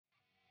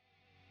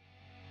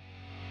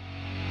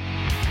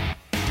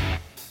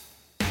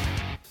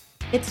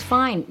It's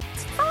fine.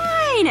 It's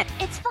fine.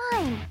 It's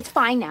fine. It's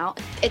fine now.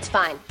 It's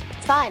fine.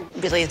 It's fine.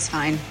 Really, it's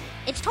fine.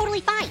 It's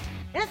totally fine.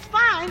 It's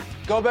fine.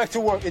 Go back to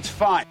work. It's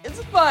fine.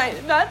 It's fine.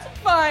 That's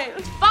fine.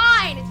 It's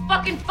fine. It's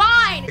fucking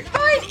fine. It's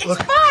fine.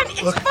 It's fine.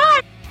 It's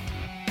fine.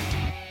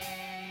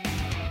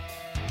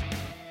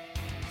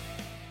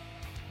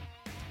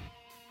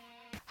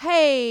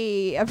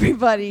 Hey,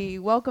 everybody.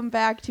 Welcome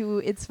back to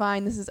It's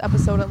Fine. This is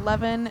episode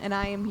 11, and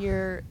I am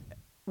here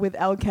with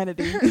Elle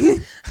Kennedy.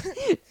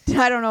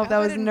 I don't know if that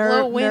was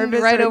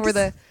nervous right or over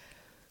the...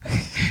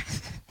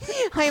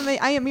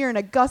 I am here in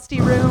a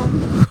gusty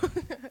room.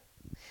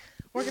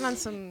 Working on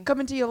some...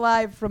 Coming to you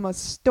live from a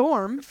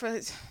storm.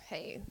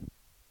 Hey,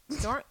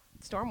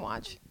 storm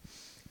watch.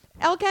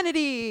 Elle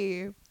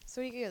Kennedy.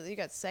 So you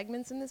got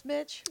segments in this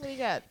bitch? What do you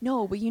got?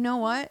 No, but you know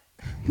what?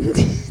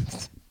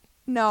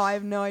 No, I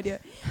have no idea.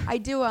 I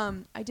did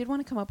want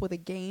to come up with a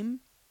game.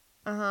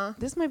 Uh-huh.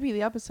 This might be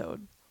the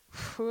episode.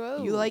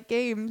 Whoa. You like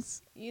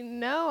games. You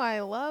know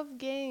I love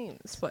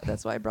games.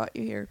 That's why I brought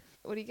you here.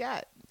 What do you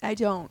got? I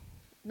don't.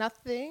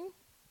 Nothing?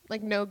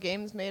 Like no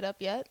games made up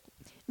yet?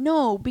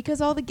 No, because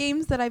all the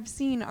games that I've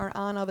seen are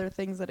on other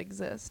things that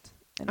exist.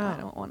 And I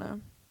don't want to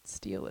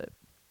steal it.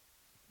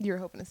 You were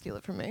hoping to steal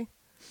it from me.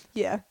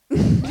 Yeah.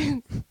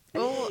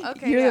 Oh,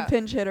 okay. You're the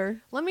pinch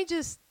hitter. Let me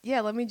just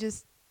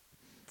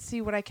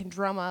see what I can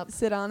drum up.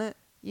 Sit on it.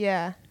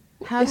 Yeah.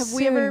 How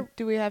soon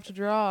do we have to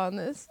draw on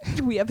this?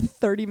 We have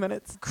 30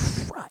 minutes.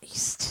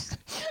 Christ.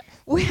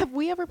 Have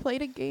we ever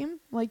played a game?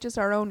 Like just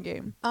our own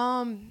game? No,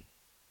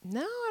 I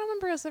don't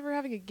remember us ever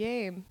having a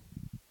game.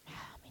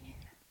 Me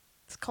neither.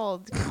 It's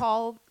called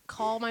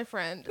Call My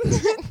Friend.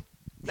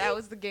 That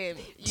was the game.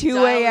 2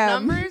 dial the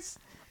a.m. numbers.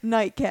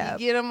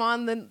 Nightcap. You get them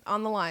on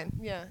the line.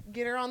 Yeah.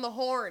 Get her on the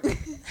horn.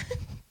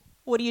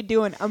 What are you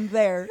doing? I'm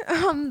there.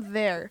 I'm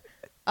there.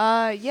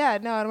 Yeah,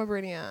 no, I don't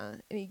remember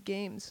any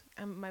games.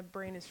 My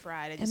brain is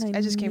fried.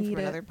 I just came from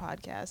another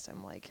podcast.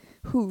 I'm like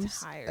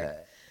tired.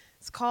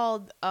 It's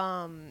called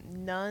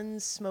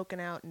Nuns Smoking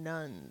Out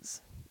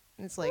Nuns.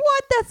 It's like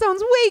what? That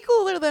sounds way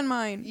cooler than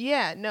mine.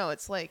 yeah, no,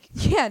 it's like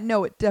Yeah,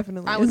 no, it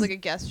definitely I is. was like a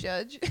guest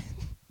judge.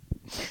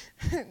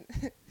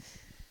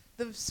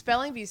 The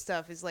spelling bee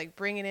stuff is like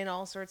bringing in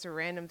all sorts of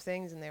random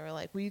things, and they were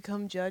like, "Will you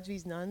come judge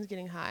these nuns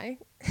getting high?"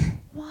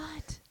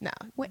 What? No,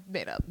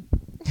 made up.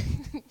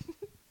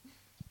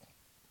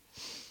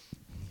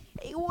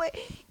 Hey, wait.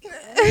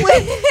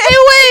 Wait.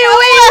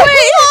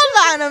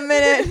 Hold on a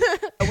minute.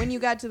 When you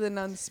got to the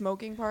nuns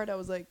smoking part, I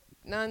was like,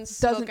 Nuns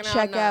doesn't smoking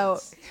check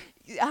out.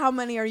 nuns. How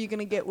many are you going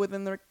to get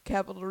within the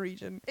capital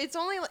region? It's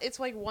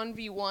like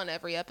 1v1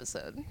 every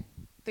episode.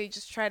 They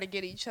just try to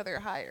get each other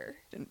higher.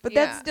 But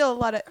Yeah. that's still a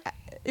lot of,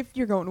 if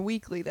you're going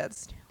weekly,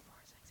 that's 2, 4,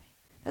 6, 8.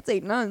 That's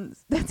 8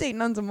 nuns. That's 8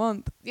 nuns a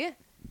month. Yeah.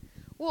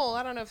 Well,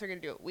 I don't know if they're going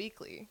to do it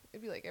weekly.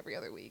 It'd be like every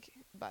other week,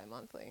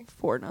 bi-monthly.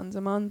 4 nuns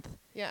a month.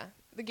 Yeah.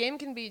 The game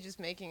can be just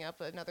making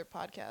up another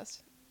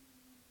podcast.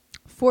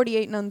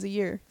 48 nuns a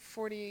year.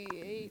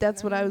 48.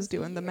 That's what I was nuns a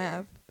doing, the year.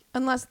 math.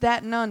 Unless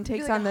that nun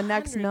takes like on the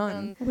next 100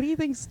 nun. nuns. What do you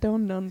think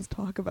stone nuns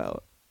talk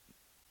about?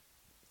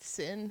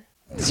 Sin.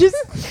 Just,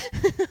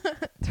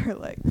 they're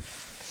like,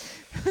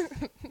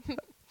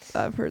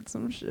 I've heard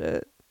some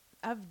shit.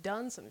 I've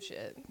done some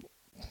shit.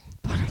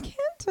 But I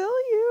can't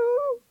tell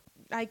you.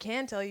 I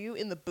can tell you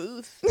in the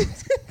booth.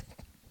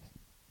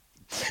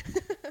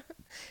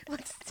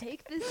 Let's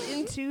take this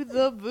into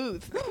the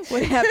booth.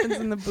 What happens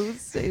in the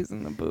booth stays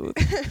in the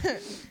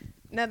booth.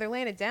 Now they're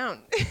laying it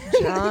down.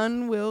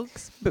 John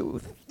Wilkes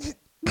Booth.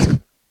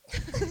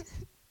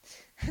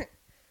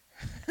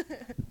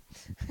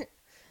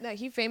 No,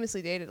 he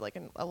famously dated like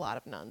a lot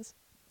of nuns.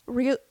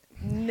 Real?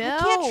 No. I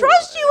can't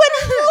trust you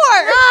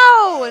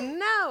anymore.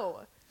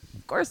 No.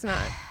 Of course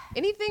not.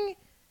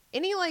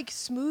 Any like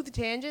smooth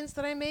tangents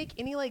that I make,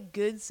 any like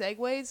good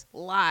segues,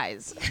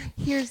 lies.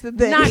 Here's the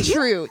thing. Not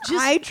true.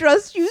 Just I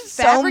trust you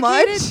so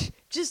fabricated, much.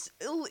 Just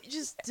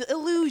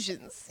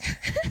illusions.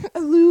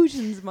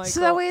 Illusions, Michael. So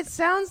that way it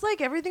sounds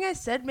like everything I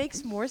said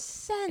makes more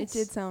sense. It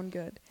did sound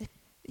good.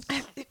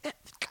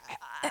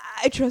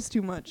 I trust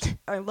too much.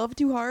 I love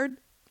too hard.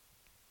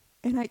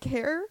 And I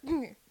care.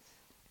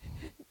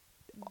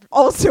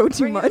 Also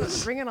too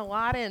much. Bringing a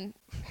lot in.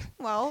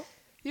 Well.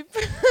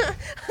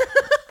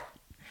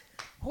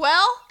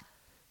 Well.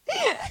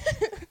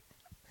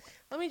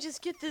 Let me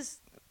just get this.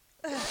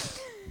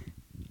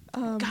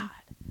 God.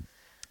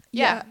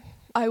 Yeah.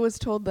 I was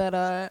told that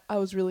I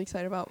was really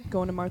excited about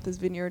going to Martha's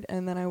Vineyard,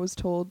 and then I was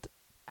told,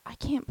 I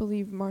can't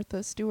believe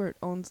Martha Stewart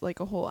owns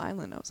like a whole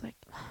island. I was like,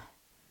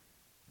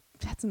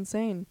 that's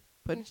insane.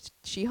 But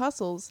she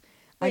hustles.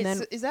 Wait, and then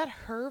so is that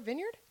her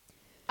vineyard?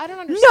 I don't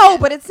understand. No,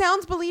 but it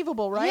sounds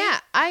believable, right? Yeah,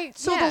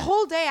 the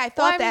whole day I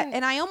thought that,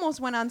 and I almost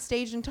went on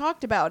stage and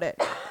talked about it.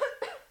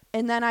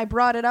 And then I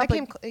brought it up. I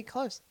came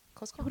close.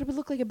 I would have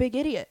looked like a big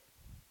idiot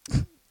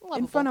Lovable.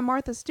 in front of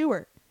Martha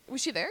Stewart. Was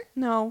she there?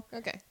 No.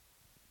 Okay.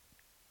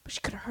 But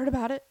she could have heard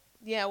about it.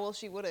 Yeah, well,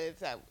 she would have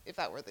if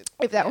that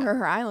were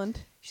her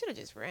island. Should have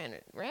just ran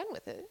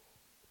with it.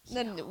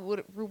 Then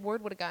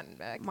reward would have gotten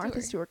back. Martha to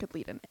her. Stewart could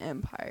lead an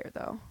empire,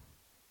 though,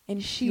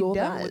 and She fuel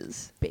them does.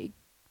 with big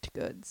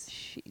baked goods.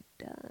 She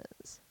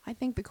does. I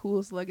think the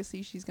coolest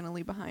legacy she's going to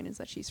leave behind is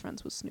that she's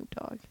friends with Snoop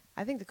Dogg.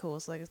 I think the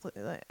coolest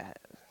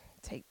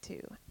take two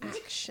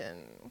action.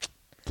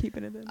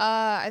 Keeping it in.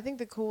 I think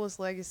the coolest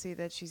legacy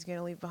that she's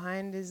gonna leave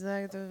behind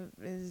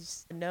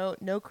is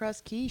no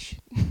crust quiche.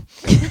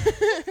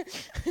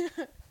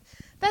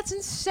 That's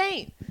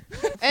insane.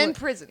 And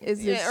prison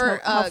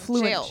how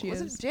fluent jail. she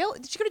Was is. it jail?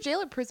 Did she go to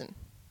jail or prison?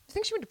 I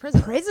think she went to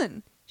prison.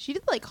 Prison. She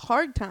did like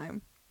hard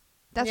time.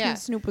 That's when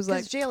Snoop was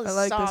like, jail is I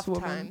like soft this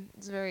woman. time.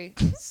 It's very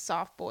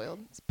soft boiled.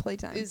 It's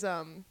playtime. Is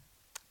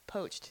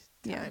poached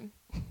time.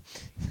 Yeah.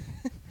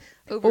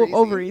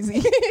 Over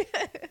easy.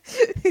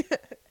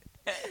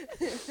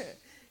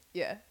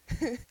 Yeah.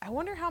 I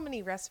wonder how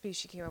many recipes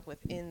she came up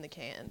with in the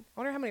can. I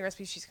wonder how many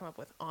recipes she's come up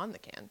with on the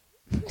can.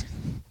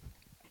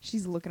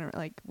 She's looking at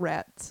like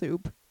rat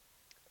soup.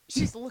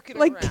 She's looking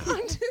like,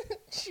 around.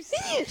 she's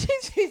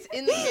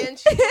in the can.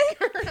 She's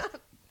looking around.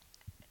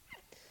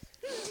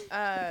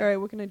 All right,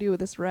 what can I do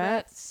with this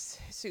rat?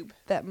 Soup.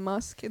 That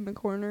musk in the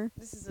corner.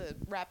 This is a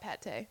rat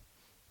pate.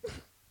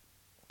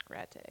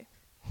 Rat.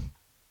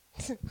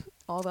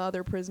 All the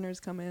other prisoners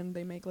come in.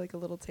 They make like a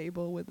little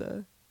table with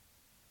a...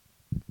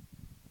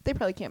 They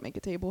probably can't make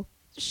a table.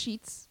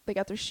 Sheets. They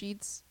got their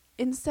sheets.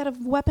 Instead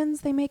of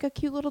weapons, they make a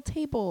cute little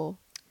table.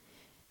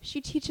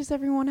 She teaches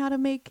everyone how to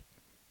make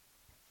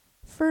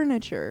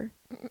furniture.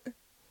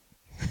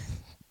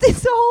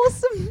 It's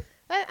wholesome.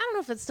 I don't know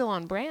if it's still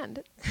on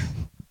brand.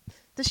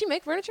 Does she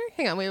make furniture?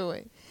 Hang on,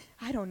 wait.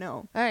 I don't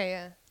know. All right,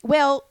 yeah.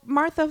 Well,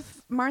 Martha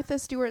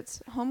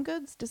Stewart's Home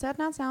Goods. Does that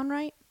not sound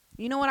right?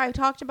 You know what? I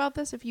talked about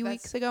this a few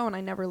weeks ago, and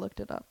I never looked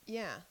it up.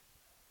 Yeah.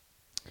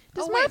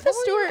 Does Martha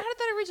Stewart... How did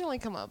that originally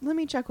come up? Let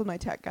me check with my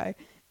tech guy.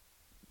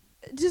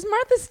 Does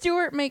Martha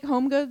Stewart make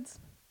Home Goods?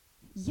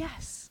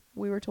 Yes.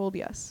 We were told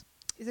yes.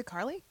 Is it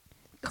Carly?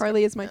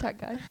 Carly is my tech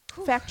guy.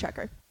 Fact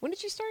checker. When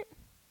did you start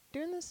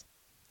doing this?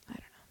 I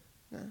don't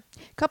know. No.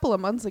 A couple of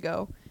months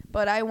ago,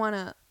 but I'm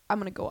going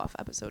to go off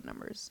episode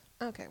numbers.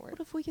 Okay, word.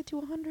 What if we get to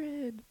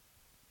 100?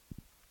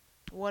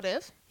 What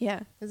if? Yeah.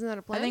 Isn't that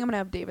a plan? I think I'm going to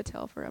have David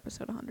Tell for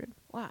episode 100.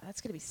 Wow,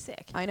 that's going to be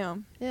sick. I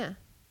know. Yeah.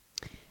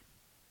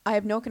 I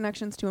have no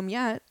connections to him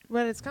yet.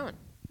 But it's coming.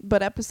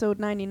 But episode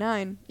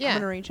 99, yeah. I'm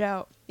going to reach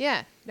out.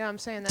 Yeah. No, I'm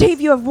saying that.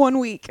 Dave, you have 1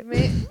 week.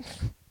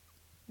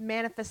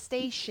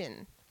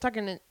 Manifestation.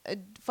 Talking a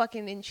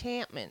fucking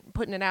enchantment.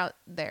 Putting it out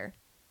there.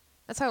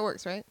 That's how it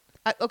works, right?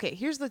 Okay,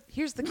 here's the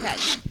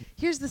catch.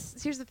 here's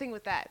the thing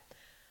with that.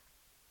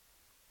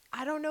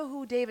 I don't know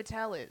who David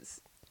Tell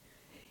is.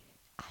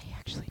 I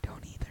actually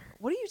don't either.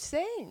 What are you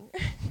saying?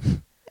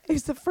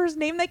 It's the first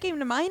name that came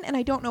to mind, and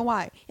I don't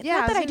not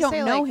that I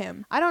don't know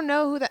him. I don't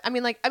know who that.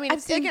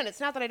 Again, it's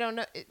not that I don't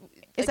know.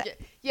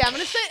 Yeah, I'm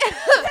gonna say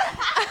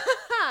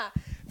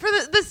for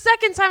the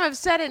second time I've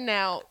said it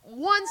now.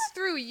 Once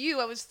through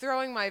you, I was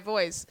throwing my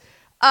voice.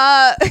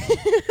 Catch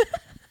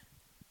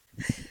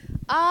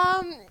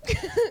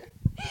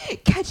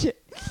it.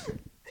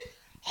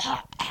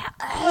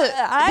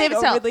 I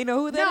don't really know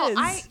who that is.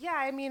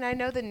 I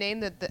know the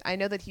name I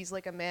know that he's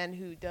like a man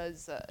who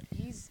does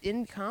he's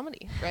in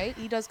comedy, right?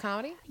 He does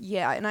comedy.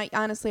 Yeah, and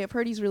I've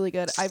heard he's really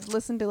good. I've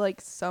listened to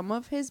like some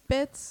of his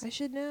bits. I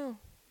should know.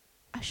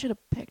 I should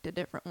have picked a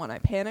different one. I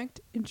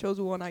panicked and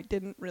chose one I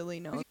didn't really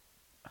know. What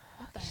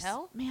the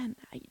hell? Man,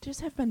 I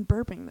just have been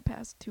burping the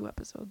past 2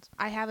 episodes.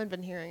 I haven't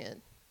been hearing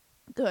it.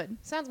 Good.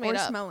 Sounds made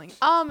up. Or smelling.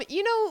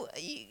 You know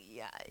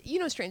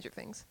Stranger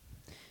Things.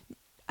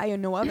 I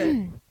know of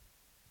it.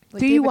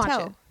 Do you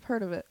watch it?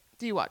 Heard of it.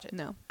 Do you watch it?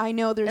 No. I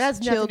know there's it has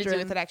children. Nothing to do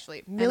with it,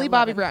 actually. Millie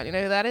Bobby Brown. You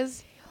know who that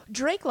is?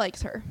 Drake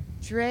likes her.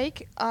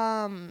 Drake.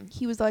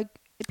 He was like,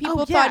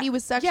 people thought he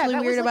was sexually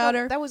weird about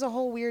her. That was a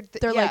whole weird thing.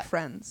 They're like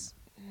friends.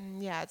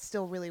 Yeah, it's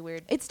still really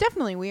weird. It's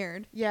definitely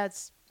weird. Yeah,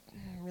 it's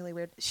really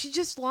weird. She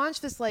just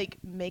launched this like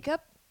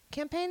makeup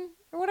campaign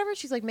or whatever.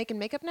 She's like making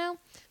makeup now.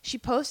 She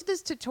posted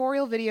this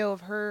tutorial video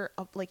of her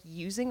like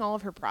using all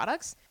of her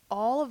products.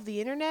 All of the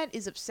internet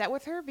is upset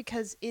with her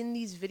because in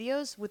these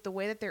videos, with the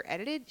way that they're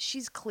edited,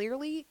 she's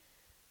clearly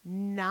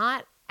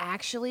not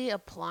actually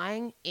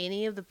applying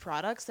any of the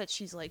products that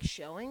she's like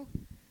showing.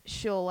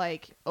 She'll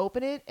like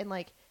open it and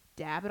like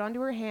dab it onto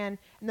her hand,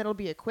 and then it'll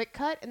be a quick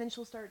cut, and then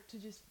she'll start to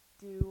just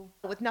do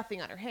with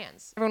nothing on her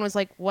hands. Everyone was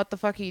like, what the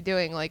fuck are you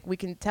doing? Like, we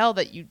can tell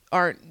that you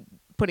aren't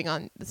putting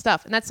on the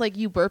stuff. And that's like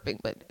you burping,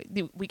 but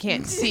we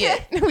can't see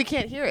it. We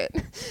can't hear it.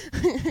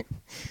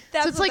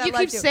 So it's like you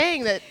keep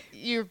saying that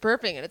you're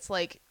burping, and it's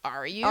like,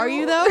 are you? Are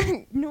you though?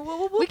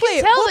 No, we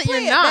can tell that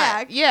you're not.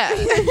 Back. Yeah.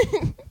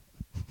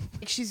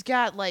 She's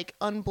got like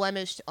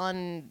unblemished,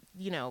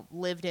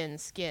 lived in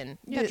skin.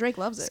 Yeah, Drake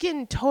loves it.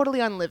 Skin totally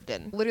unlived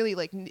in. Literally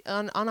like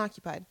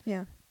unoccupied.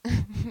 Yeah.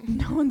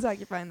 No one's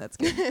occupying that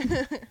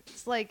skin.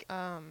 It's like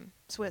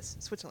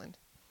Switzerland.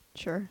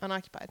 Sure.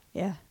 Unoccupied.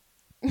 Yeah.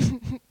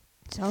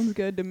 Sounds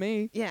good to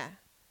me. Yeah.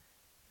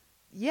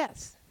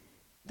 Yes.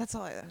 That's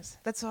all I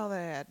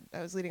had.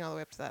 I was leading all the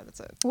way up to that. That's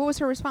it. What was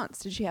her response?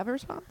 Did she have a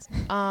response?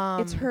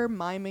 It's her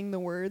miming the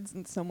words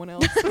and someone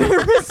else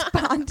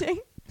responding.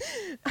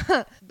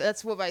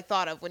 That's what I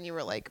thought of when you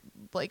were like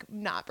like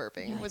not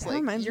burping. Yeah, Was that like,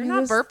 reminds you're me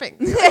not of burping.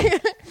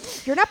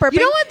 You're not burping. You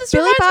know what this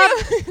Billy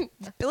reminds me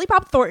Bob, Billy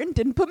Bob Thornton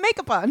didn't put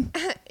makeup on.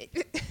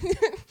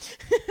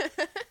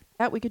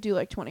 That we could do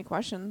like 20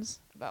 questions.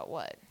 About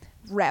what?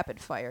 Rapid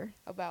fire.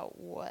 About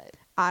what?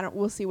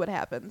 We'll see what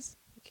happens.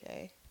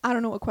 Okay. I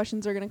don't know what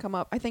questions are going to come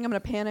up. I think I'm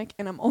going to panic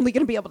and I'm only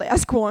going to be able to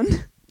ask one.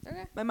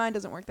 Okay. My mind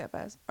doesn't work that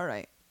fast. All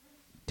right.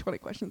 20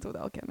 questions with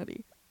Al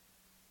Kennedy.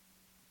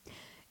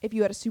 If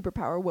you had a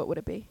superpower, what would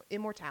it be?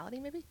 Immortality,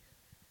 maybe?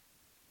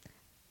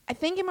 I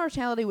think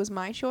immortality was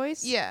my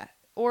choice. Yeah.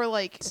 Or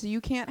like, So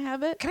you can't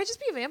have it? can I just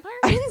be a vampire?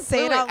 I didn't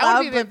say it out I loud,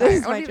 want to be a but this vampire.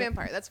 is I want my to be a choice.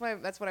 vampire.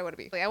 That's what I want to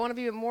be. Like, I want to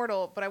be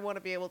immortal, but I want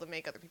to be able to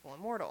make other people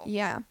immortal.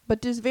 Yeah.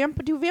 But do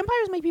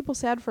vampires make people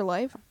sad for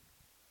life?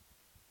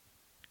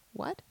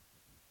 What?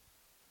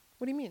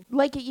 What do you mean?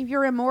 Like, if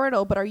you're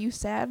immortal, but are you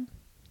sad?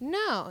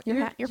 No,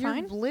 You're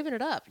fine? living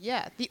it up.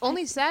 Yeah. The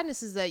only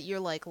sadness is that you're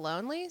like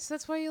lonely, so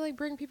that's why you like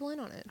bring people in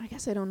on it. I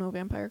guess I don't know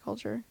vampire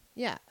culture.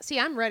 Yeah. See,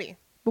 I'm ready.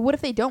 But what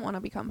if they don't want to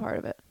become part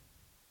of it?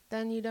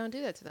 Then you don't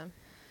do that to them.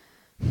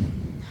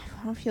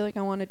 I don't feel like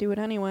I want to do it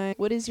anyway.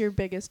 What is your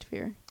biggest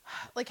fear?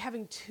 Like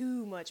having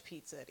too much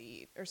pizza to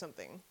eat or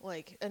something.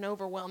 Like an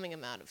overwhelming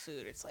amount of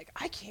food. It's like,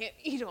 I can't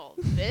eat all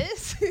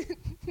this.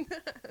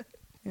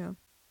 Yeah.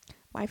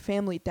 My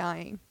family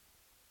dying.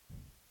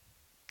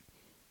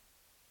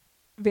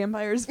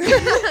 Vampires.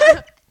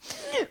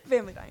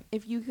 Family dying.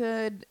 If you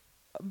could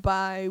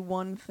buy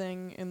one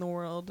thing in the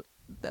world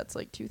that's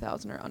like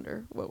 2,000 or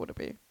under, what would it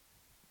be?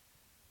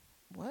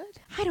 What?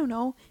 I don't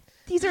know.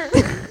 These are...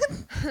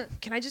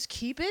 Can I just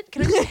keep it?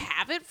 Can I just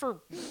have it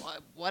for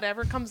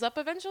whatever comes up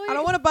eventually? I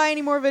don't want to buy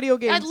any more video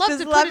games. I'd love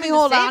just to let put me it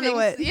hold in on to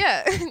it.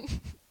 Yeah.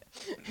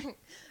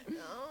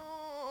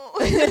 No.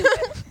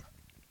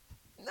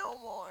 No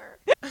more.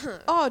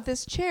 Oh,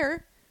 this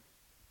chair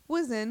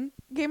was in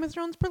Game of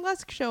Thrones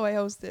burlesque show I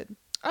hosted.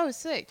 Oh,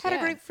 sick. Had yeah.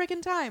 a great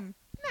freaking time.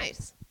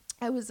 Nice.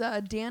 I was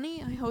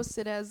Danny. I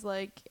hosted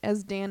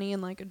as Danny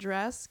in like a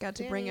dress. Got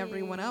to bring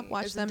everyone up,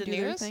 watch Is it them do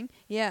their Daenerys? thing.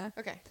 Yeah.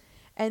 Okay.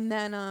 And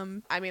then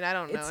I mean, I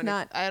don't know. It's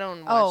not- I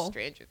don't watch Oh.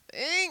 Stranger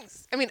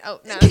Things. I mean,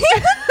 oh no.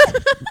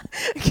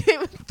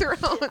 Game of Thrones.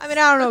 I mean,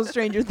 I don't know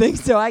Stranger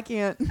Things, so I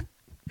can't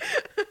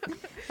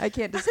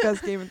discuss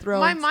Game of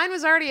Thrones. My mind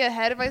was already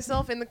ahead of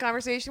myself in the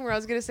conversation where I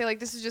was gonna say like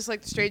this is just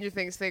like the Stranger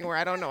Things thing where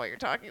I don't know what you're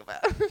talking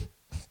about.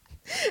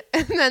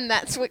 And then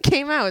that's what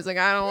came out. It's like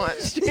I don't watch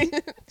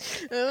Stranger.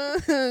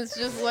 It's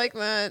just like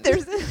that.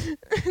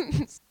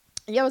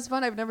 Yeah, it was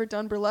fun. I've never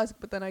done burlesque,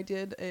 but then I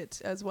did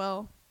it as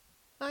well.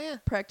 Oh yeah.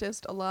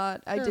 Practiced a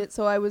lot. I Huh. did.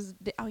 So I was.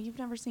 Oh, you've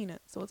never seen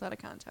it, so it's out of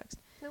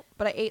context. Nope.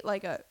 But I ate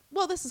like a.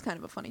 Well, this is kind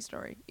of a funny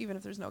story, even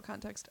if there's no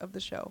context of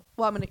the show.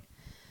 Well, I'm gonna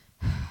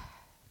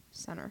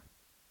center,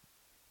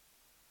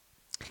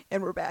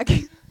 and we're back.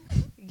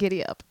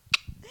 Giddy up.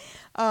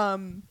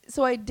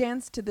 So I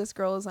danced to "This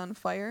Girl Is on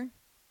Fire,"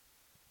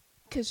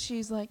 because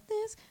she's like,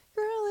 "This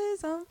girl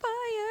is on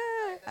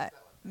fire."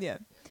 Yeah.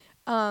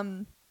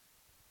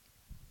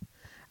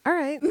 All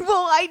right.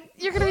 Well,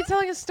 You're gonna be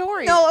telling a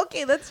story. No,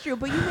 okay, that's true.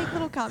 But you make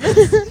little comments.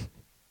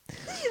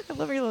 I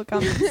love your little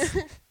comments.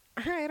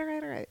 All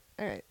right.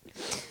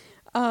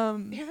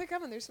 Here they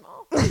come, and they're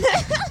small. You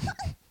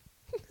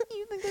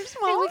think they're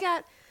small? Hey, we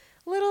got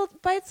little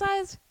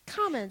bite-sized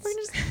comments. We're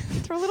gonna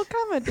just throw a little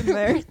comment in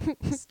there.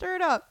 Stir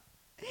it up.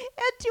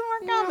 Add 2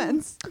 more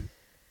comments.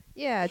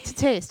 Yeah, to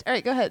taste. All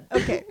right, go ahead.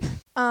 Okay.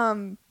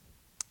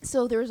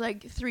 So there was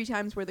like 3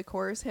 times where the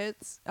chorus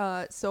hits.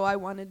 So I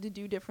wanted to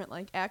do different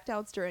like act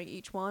outs during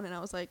each one, and I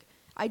was like,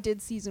 I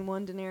did season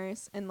 1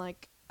 Daenerys, and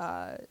like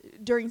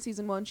during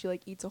season 1 she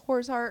like eats a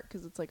horse heart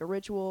because it's like a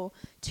ritual.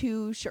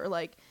 2,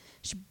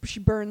 she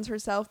burns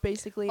herself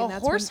basically. A And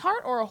that's horse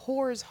heart or a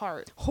whore's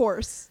heart?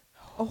 Horse.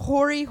 A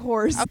hoary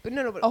horse.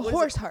 No, but A what is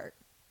horse it? heart.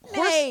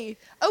 Horse? Nay.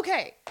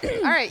 Okay.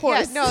 All right.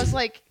 Horse. Yeah. No, it's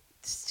like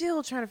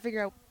still trying to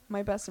figure out.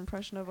 My best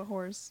impression of a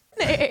horse.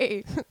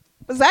 Nay.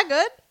 Was that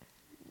good?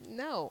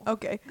 No.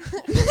 Okay.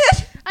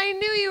 I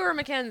knew you were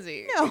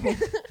Mackenzie. No.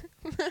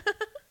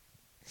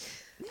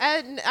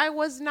 And I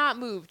was not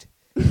moved.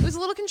 It was a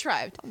little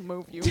contrived. I'll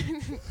move you.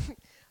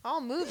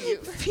 I'll move you.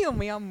 Feel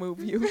me, I'll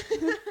move you.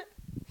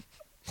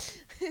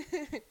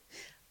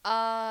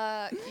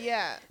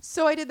 Yeah.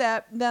 So I did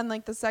that. Then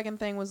like the second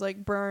thing was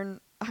like burn.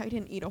 I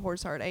didn't eat a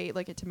horse heart. I ate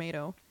like a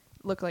tomato.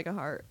 Looked like a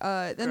heart.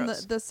 Then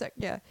Gross.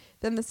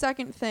 Then the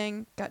second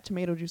thing got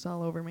tomato juice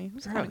all over me. It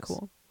was kind of Gross.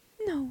 cool.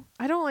 No.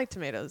 I don't like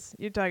tomatoes.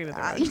 You're talking to the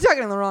wrong. You're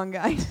talking to the wrong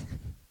guy.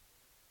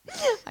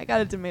 I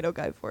got a tomato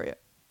guy for you.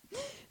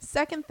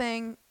 Second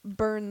thing,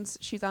 burns.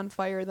 She's on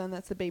fire. Then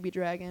that's the baby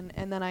dragon.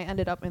 And then I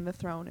ended up in the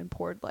throne and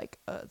poured like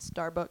a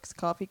Starbucks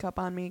coffee cup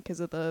on me because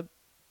of the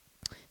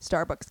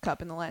Starbucks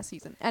cup in the last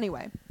season.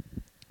 Anyway,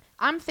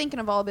 I'm thinking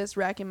of all this,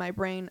 racking my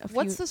brain.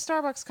 What's the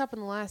Starbucks cup in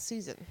the last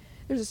season?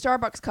 There's a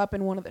Starbucks cup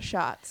in one of the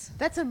shots.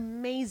 That's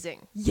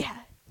amazing. Yeah.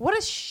 What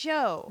a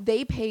show.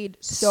 They paid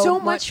So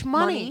much much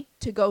money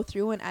to go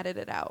through and edit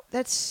it out.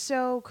 That's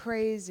so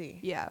crazy.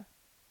 Yeah.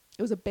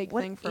 It was a big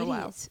What thing for a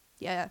while.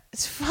 Yeah.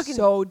 It's fucking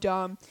so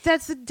dumb.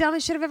 That's the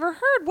dumbest shit I've ever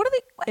heard. What are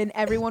they? What? And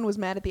everyone was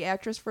mad at the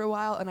actress for a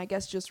while, and I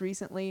guess just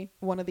recently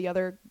one of the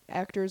other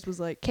actors was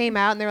like, came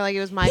out and they were like,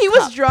 it was my he cup.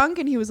 was drunk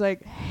and he was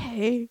like,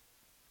 hey,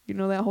 you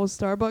know that whole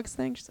Starbucks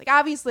thing? She's like,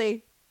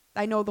 obviously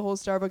I know the whole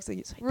Starbucks thing.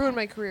 He's like, ruined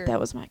my career. That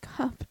was my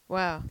cup.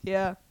 Wow.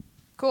 Yeah.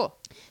 Cool.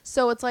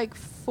 So it's like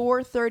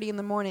 4:30 in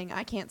the morning.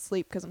 I can't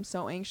sleep because I'm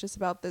so anxious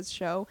about this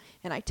show.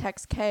 And I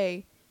text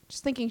Kay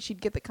just thinking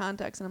she'd get the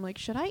context. And I'm like,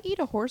 should I eat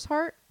a horse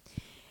heart?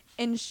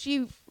 And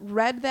she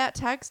read that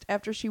text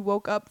after she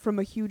woke up from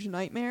a huge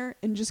nightmare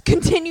and just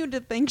continued to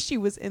think she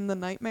was in the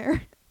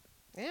nightmare.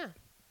 Yeah.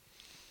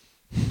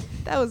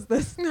 That was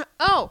this.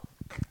 Oh.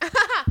 No,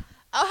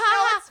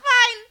 it's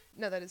fine.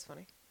 No, that is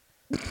funny.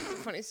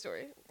 Funny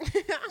story.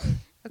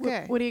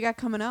 Okay. What do you got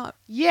coming up?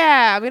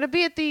 Yeah, I'm going to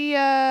be at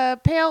the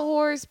Pale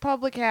Horse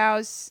Public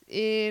House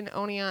in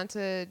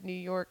Oneonta, New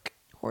York.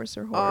 Horse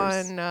or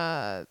horse? On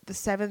the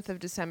 7th of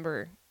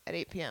December at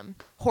 8 p.m.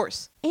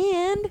 Horse.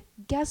 And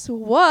guess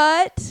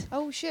what?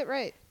 Oh, shit,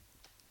 right.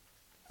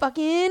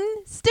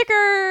 Fucking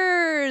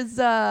stickers!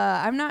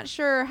 I'm not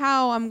sure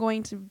how I'm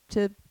going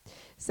to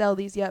sell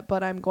these yet,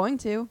 but I'm going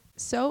to.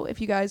 So if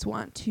you guys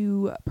want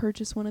to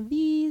purchase one of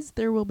these,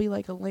 there will be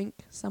like a link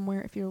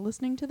somewhere if you're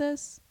listening to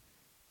this.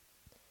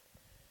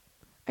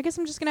 I guess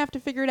I'm just going to have to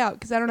figure it out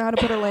because I don't know how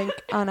to put a link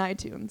on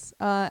iTunes.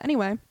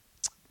 Anyway,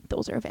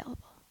 those are available.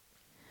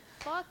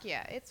 Fuck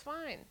yeah, it's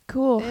fine.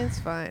 Cool. It's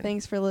fine.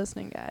 Thanks for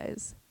listening,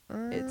 guys.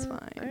 It's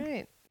fine. All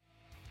right.